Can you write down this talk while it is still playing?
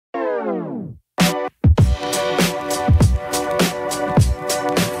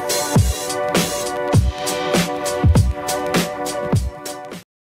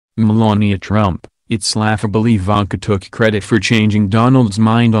Melania Trump, it's laughable Ivanka took credit for changing Donald's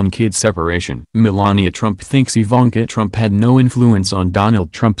mind on kid separation. Melania Trump thinks Ivanka Trump had no influence on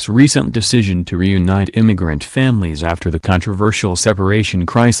Donald Trump's recent decision to reunite immigrant families after the controversial separation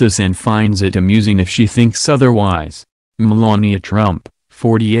crisis and finds it amusing if she thinks otherwise. Melania Trump,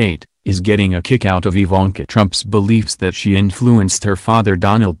 48, is getting a kick out of Ivanka Trump's beliefs that she influenced her father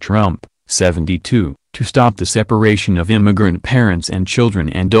Donald Trump, 72, to stop the separation of immigrant parents and children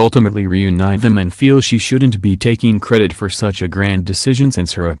and ultimately reunite them, and feels she shouldn't be taking credit for such a grand decision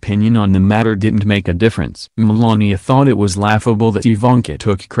since her opinion on the matter didn't make a difference. Melania thought it was laughable that Ivanka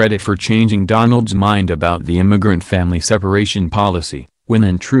took credit for changing Donald's mind about the immigrant family separation policy, when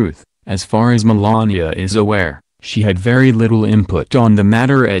in truth, as far as Melania is aware, she had very little input on the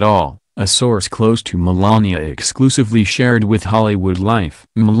matter at all. A source close to Melania exclusively shared with Hollywood Life.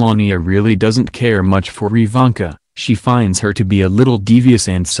 Melania really doesn't care much for Ivanka, she finds her to be a little devious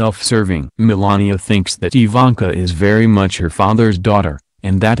and self-serving. Melania thinks that Ivanka is very much her father's daughter,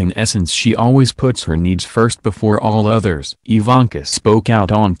 and that in essence she always puts her needs first before all others. Ivanka spoke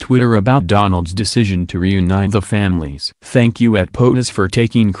out on Twitter about Donald's decision to reunite the families. "Thank you at POTUS for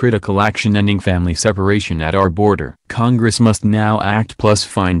taking critical action ending family separation at our border. Congress must now act plus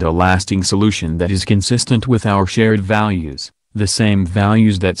find a lasting solution that is consistent with our shared values, the same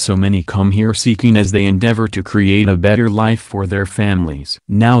values that so many come here seeking as they endeavor to create a better life for their families."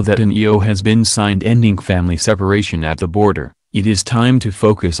 Now that an EO has been signed ending family separation at the border, it is time to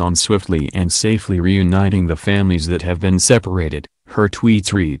focus on swiftly and safely reuniting the families that have been separated, her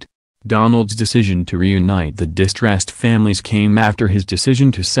tweets read. Donald's decision to reunite the distressed families came after his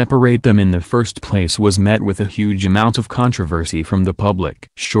decision to separate them in the first place was met with a huge amount of controversy from the public.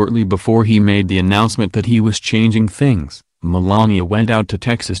 Shortly before he made the announcement that he was changing things, Melania went out to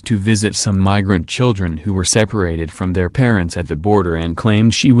Texas to visit some migrant children who were separated from their parents at the border and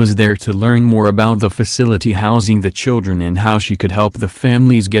claimed she was there to learn more about the facility housing the children and how she could help the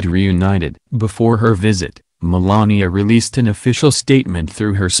families get reunited. Before her visit, Melania released an official statement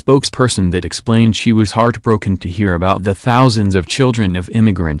through her spokesperson that explained she was heartbroken to hear about the thousands of children of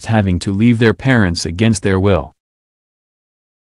immigrants having to leave their parents against their will.